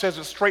stuff. He says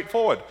it's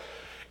straightforward.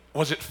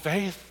 Was it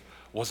faith?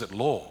 Was it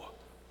law?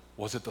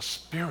 Was it the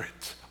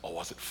Spirit? Or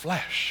was it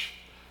flesh?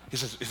 He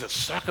says, is it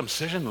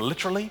circumcision,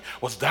 literally?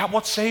 Was that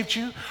what saved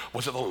you?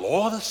 Was it the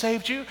law that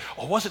saved you?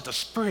 Or was it the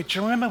Spirit? Do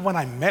you remember when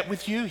I met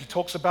with you? He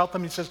talks about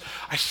them. He says,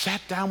 I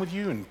sat down with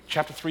you in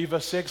chapter 3,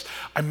 verse 6.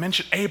 I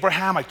mentioned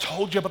Abraham. I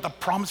told you about the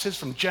promises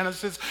from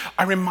Genesis.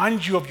 I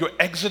reminded you of your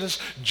Exodus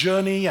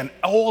journey and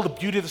all the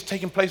beauty that's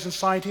taking place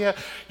inside here.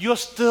 You're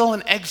still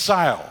in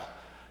exile.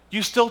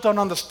 You still don't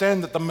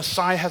understand that the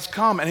Messiah has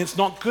come and it's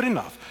not good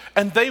enough.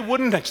 And they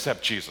wouldn't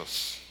accept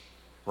Jesus,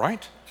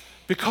 right?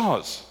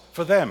 Because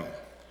for them,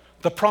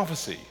 the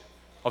prophecy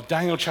of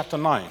Daniel chapter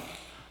 9,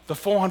 the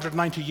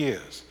 490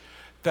 years,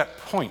 that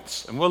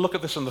points, and we'll look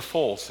at this in the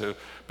fall, so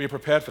be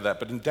prepared for that,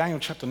 but in Daniel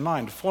chapter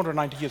 9, the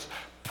 490 years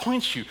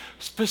points you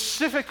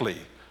specifically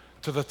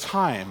to the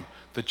time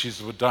that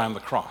Jesus would die on the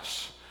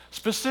cross,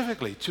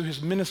 specifically to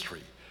his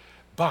ministry.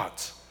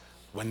 But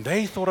when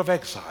they thought of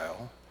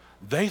exile,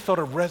 they thought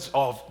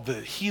of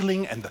the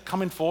healing and the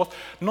coming forth,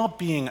 not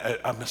being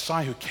a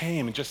Messiah who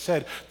came and just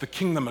said, the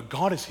kingdom of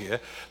God is here.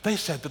 They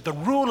said that the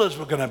rulers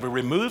were going to be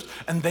removed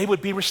and they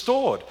would be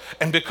restored.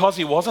 And because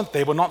he wasn't,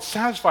 they were not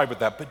satisfied with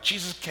that. But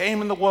Jesus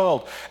came in the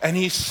world and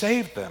he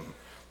saved them.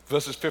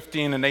 Verses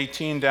 15 and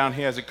 18 down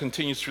here, as it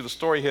continues through the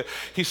story here,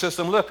 he says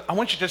to them, look, I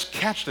want you to just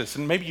catch this.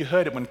 And maybe you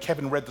heard it when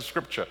Kevin read the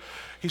scripture.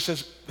 He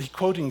says, he's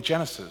quoting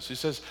Genesis. He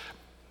says,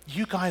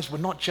 you guys were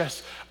not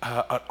just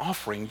an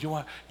offering, you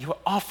were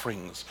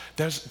offerings.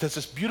 There's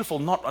this beautiful,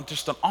 not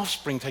just an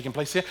offspring taking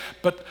place here,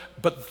 but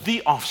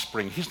the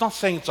offspring. He's not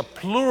saying it's a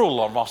plural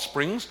of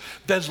offsprings.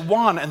 There's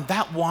one, and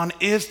that one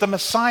is the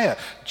Messiah.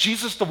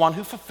 Jesus, the one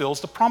who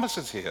fulfills the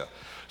promises here.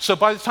 So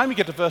by the time you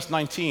get to verse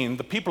 19,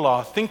 the people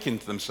are thinking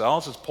to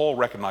themselves, as Paul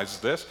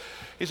recognizes this,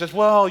 he says,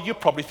 well, you're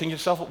probably thinking to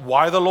yourself,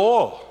 why the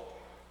law?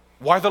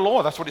 Why the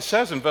law? That's what it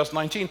says in verse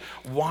 19.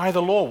 Why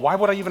the law? Why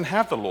would I even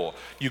have the law?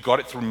 You got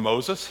it through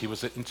Moses. He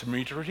was an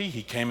intermediary.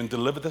 He came and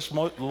delivered this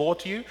law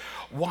to you.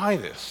 Why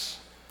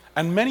this?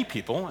 And many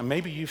people, and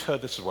maybe you've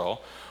heard this as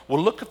well,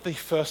 will look at the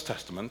First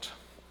Testament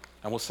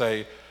and will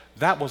say,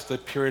 that was the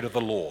period of the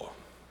law.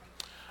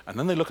 And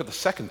then they look at the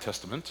Second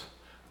Testament,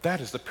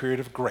 that is the period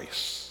of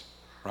grace,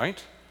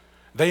 right?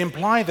 They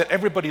imply that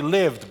everybody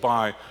lived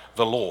by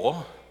the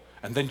law,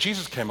 and then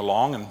Jesus came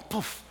along and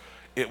poof,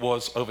 it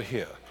was over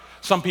here.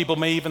 Some people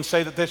may even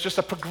say that there's just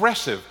a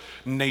progressive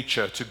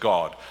nature to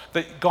God.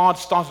 That God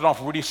started off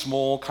really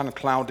small, kind of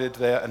clouded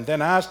there, and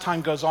then as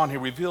time goes on, he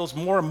reveals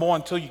more and more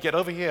until you get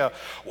over here.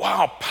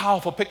 Wow,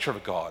 powerful picture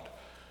of God.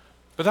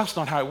 But that's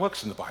not how it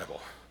works in the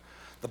Bible.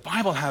 The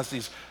Bible has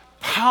these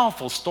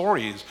powerful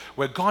stories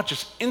where God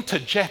just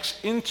interjects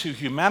into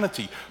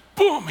humanity.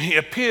 Boom, he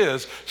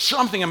appears,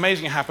 something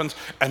amazing happens,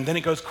 and then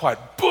it goes quiet.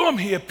 Boom,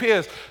 he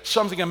appears,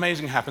 something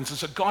amazing happens. And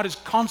so God is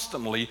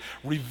constantly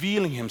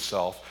revealing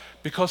himself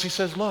because he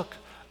says, look,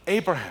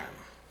 Abraham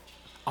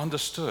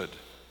understood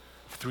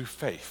through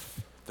faith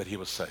that he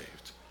was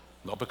saved.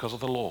 not because of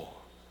the law.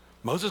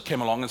 Moses came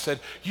along and said,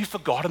 you've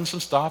forgotten some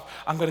stuff.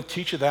 I'm going to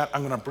teach you that.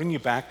 I'm going to bring you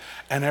back,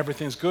 and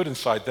everything's good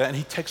inside there. And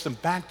he takes them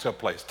back to a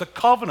place. The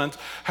covenant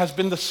has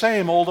been the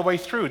same all the way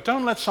through.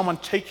 Don't let someone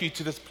take you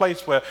to this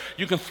place where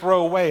you can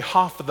throw away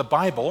half of the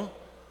Bible.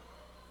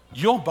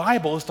 Your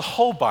Bible is the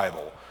whole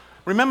Bible.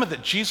 Remember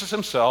that Jesus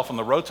himself on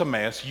the road to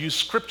Emmaus used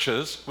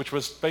scriptures, which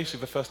was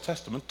basically the First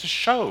Testament, to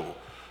show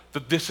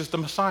that this is the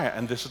Messiah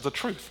and this is the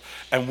truth.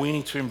 And we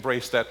need to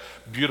embrace that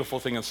beautiful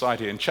thing inside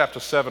here. In chapter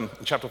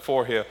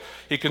 4 here,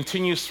 he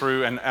continues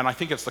through, and I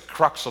think it's the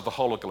crux of the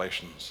whole of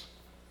Galatians.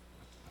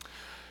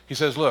 He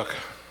says, look,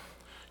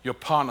 you're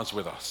partners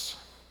with us,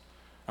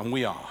 and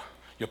we are.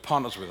 You're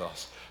partners with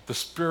us. The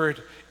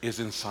Spirit is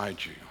inside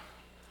you.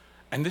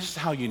 And this is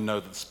how you know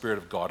that the Spirit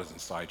of God is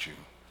inside you.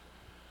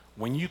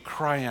 When you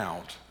cry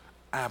out,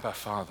 Abba,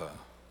 Father,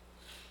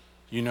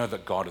 you know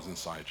that God is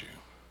inside you.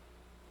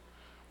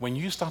 When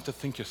you start to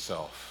think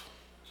yourself,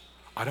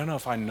 I don't know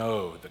if I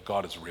know that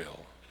God is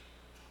real.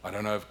 I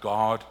don't know if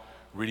God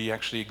really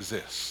actually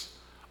exists.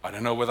 I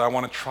don't know whether I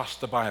want to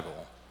trust the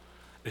Bible.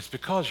 It's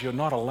because you're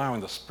not allowing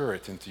the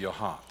Spirit into your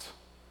heart.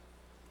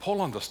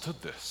 Paul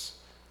understood this.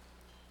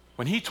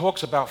 When he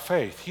talks about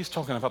faith, he's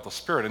talking about the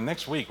Spirit. And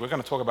next week, we're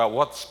going to talk about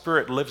what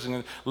Spirit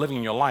living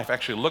in your life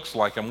actually looks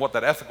like and what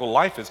that ethical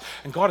life is.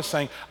 And God is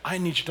saying, I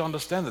need you to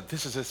understand that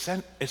this is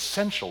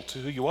essential to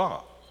who you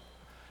are.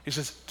 He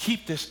says,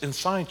 keep this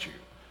inside you.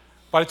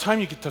 By the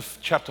time you get to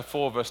chapter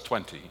 4, verse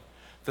 20,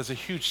 there's a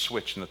huge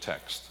switch in the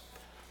text.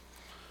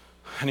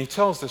 And he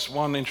tells this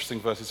one interesting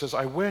verse. He says,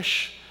 I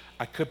wish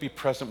I could be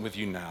present with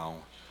you now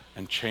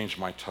and change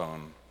my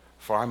tone,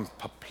 for I'm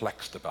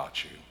perplexed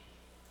about you.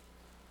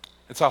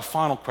 It's our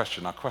final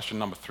question. Our question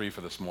number 3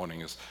 for this morning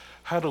is,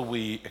 how do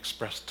we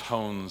express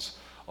tones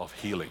of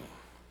healing,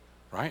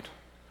 right?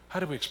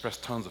 How do we express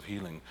tones of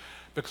healing?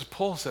 Because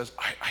Paul says,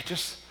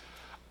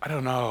 I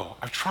don't know.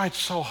 I've tried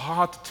so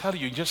hard to tell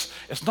you,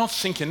 it's not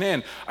sinking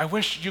in. I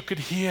wish you could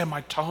hear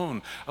my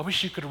tone. I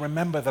wish you could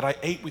remember that I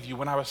ate with you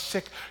when I was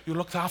sick. You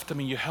looked after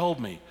me, you held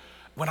me.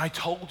 When I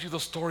told you the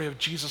story of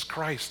Jesus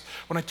Christ,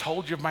 when I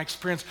told you of my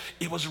experience,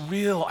 it was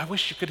real. I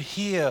wish you could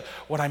hear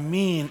what I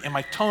mean in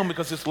my tone,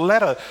 because this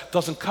letter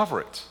doesn't cover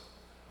it.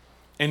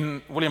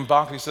 William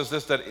Barclay says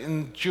this, that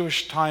in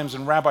Jewish times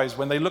and rabbis,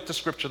 when they looked at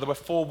Scripture, there were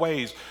 4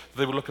 ways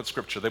they would look at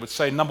Scripture. They would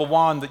say, number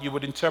 1, that you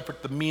would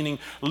interpret the meaning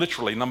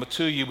literally. Number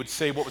 2, you would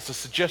say what was the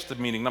suggested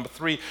meaning. Number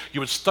 3, you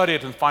would study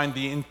it and find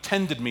the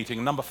intended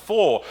meaning. Number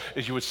 4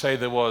 is you would say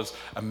there was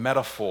a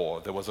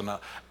metaphor, there was an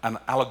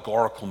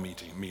allegorical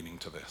meaning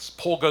to this.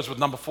 Paul goes with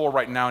number 4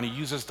 right now, and he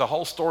uses the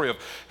whole story of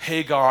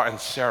Hagar and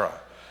Sarah.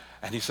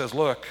 And he says,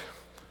 look,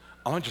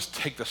 let me just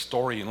take the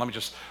story and let me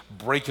just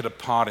break it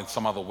apart in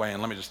some other way,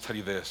 and let me just tell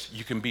you this.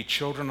 You can be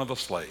children of the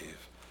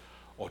slave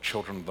or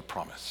children of the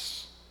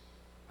promise.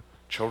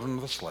 Children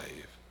of the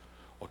slave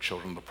or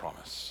children of the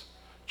promise.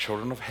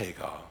 Children of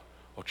Hagar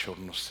or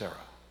children of Sarah.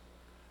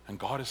 And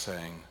God is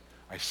saying,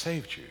 I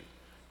saved you.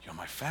 You're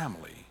my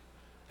family,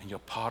 and you're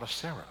part of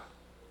Sarah.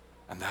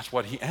 And that's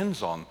what he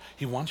ends on.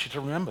 He wants you to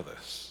remember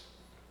this.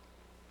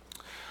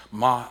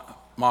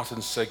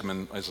 Martin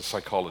Seligman is a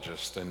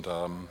psychologist, and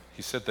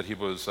he said that he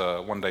was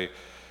one day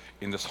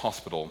in this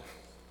hospital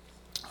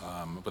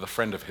with a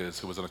friend of his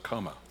who was in a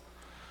coma.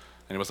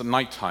 And it was at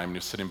nighttime, and he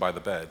was sitting by the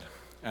bed,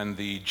 and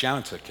the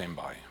janitor came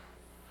by.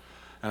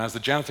 And as the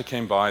janitor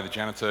came by, the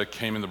janitor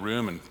came in the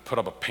room and put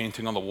up a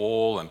painting on the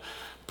wall and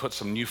put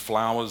some new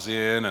flowers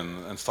in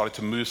and started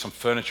to move some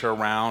furniture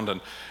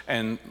around.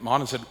 And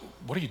Martin said,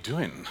 what are you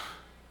doing?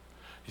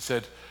 He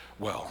said,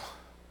 well,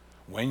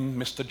 when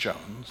Mr.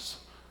 Jones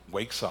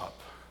wakes up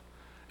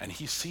and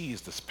he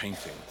sees this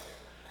painting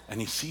and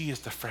he sees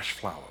the fresh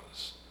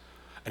flowers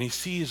and he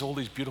sees all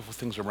these beautiful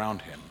things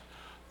around him,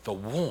 the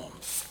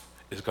warmth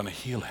is going to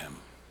heal him,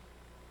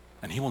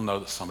 and he will know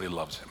that somebody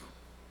loves him.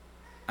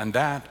 And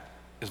that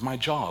is my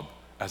job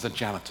as a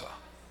janitor,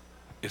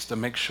 is to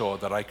make sure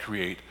that I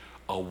create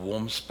a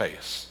warm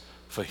space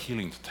for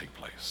healing to take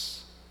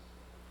place.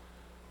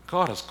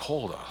 God has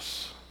called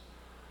us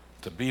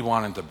to be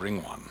one and to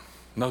bring one.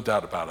 No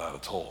doubt about that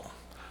at all.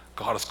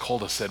 God has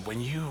called us, said,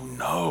 when you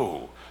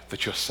know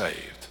that you're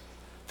saved,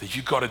 that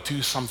you've got to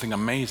do something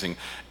amazing,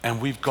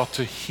 and we've got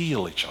to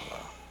heal each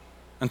other.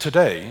 And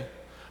today,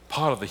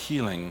 part of the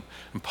healing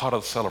and part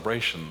of the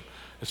celebration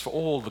is for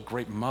all the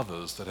great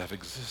mothers that have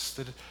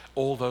existed,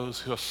 all those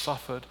who have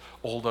suffered,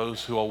 all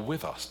those who are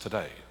with us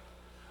today.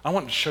 I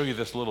want to show you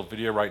this little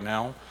video right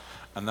now,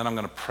 and then I'm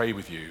going to pray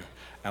with you,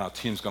 and our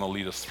team's going to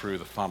lead us through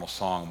the final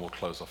song, and we'll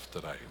close off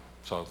today.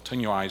 So turn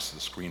your eyes to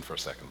the screen for a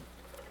second.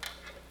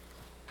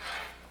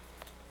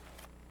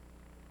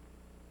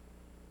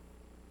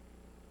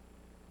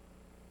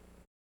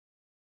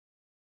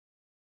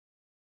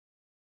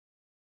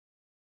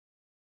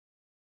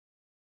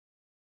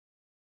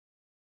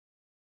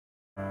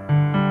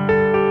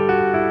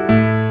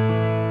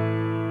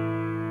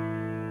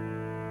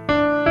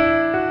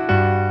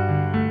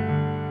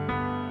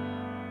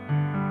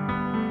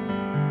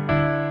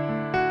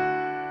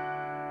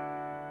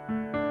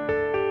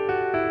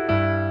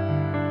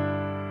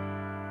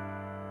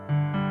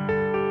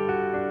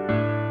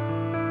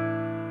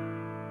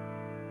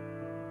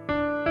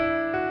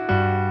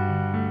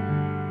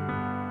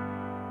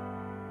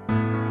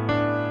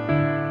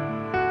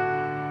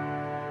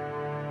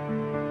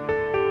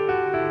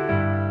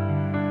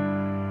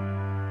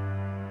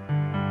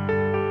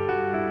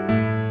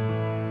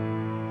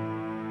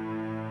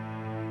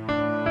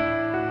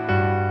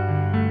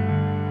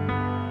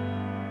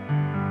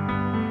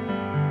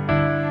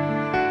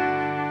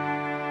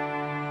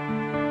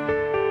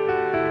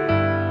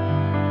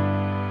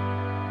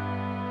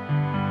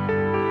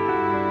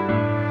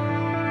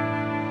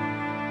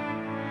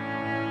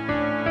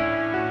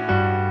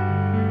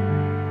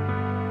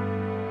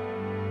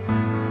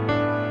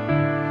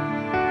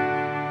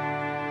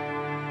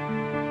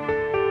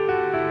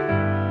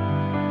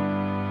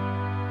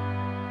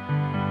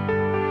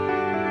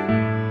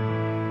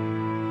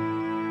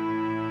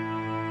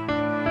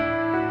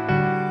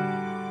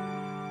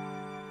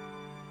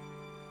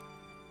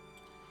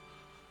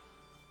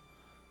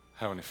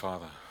 Heavenly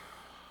Father,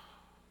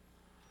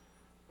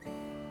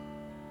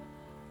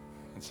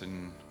 it's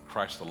in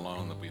Christ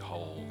alone that we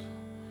hold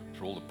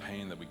through all the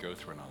pain that we go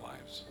through in our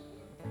lives.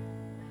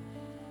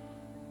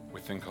 We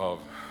think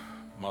of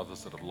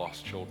mothers that have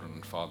lost children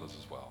and fathers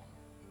as well.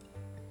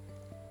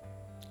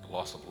 The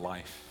loss of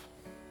life,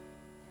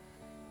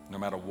 no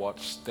matter what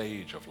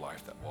stage of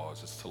life that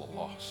was, it's still a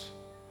loss.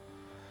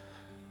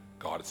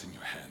 God, it's in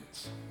your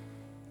hands.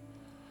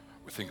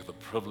 We think of the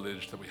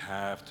privilege that we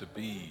have to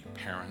be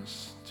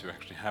parents, to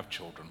actually have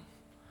children,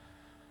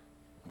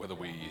 whether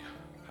we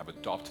have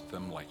adopted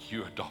them like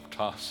you adopt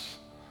us,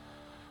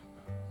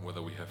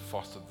 whether we have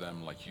fostered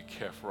them like you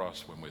care for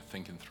us when we're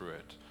thinking through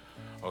it.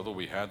 Although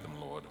we had them,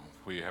 Lord,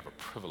 we have a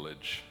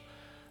privilege.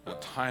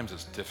 At times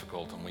it's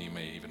difficult and we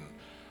may even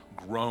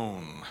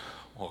groan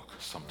or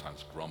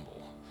sometimes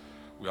grumble.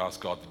 We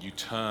ask God that you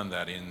turn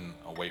that in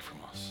away from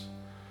us.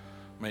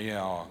 May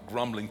our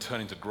grumbling turn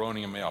into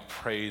groaning, and may our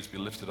praise be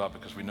lifted up,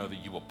 because we know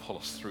that you will pull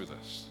us through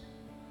this.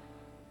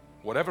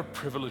 Whatever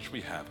privilege we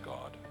have,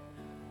 God,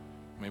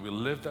 may we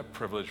live that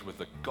privilege with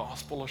the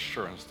gospel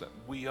assurance that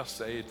we are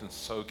saved and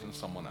so can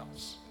someone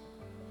else.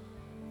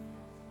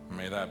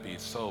 May that be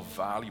so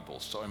valuable,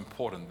 so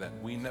important, that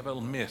we never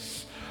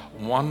miss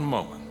one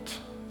moment,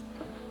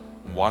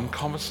 one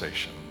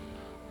conversation,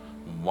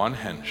 one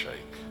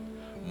handshake,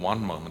 one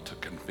moment to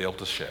be able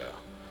to share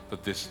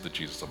that this is the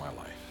Jesus of my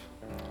life.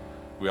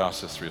 We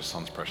ask this through your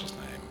Son's precious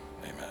name.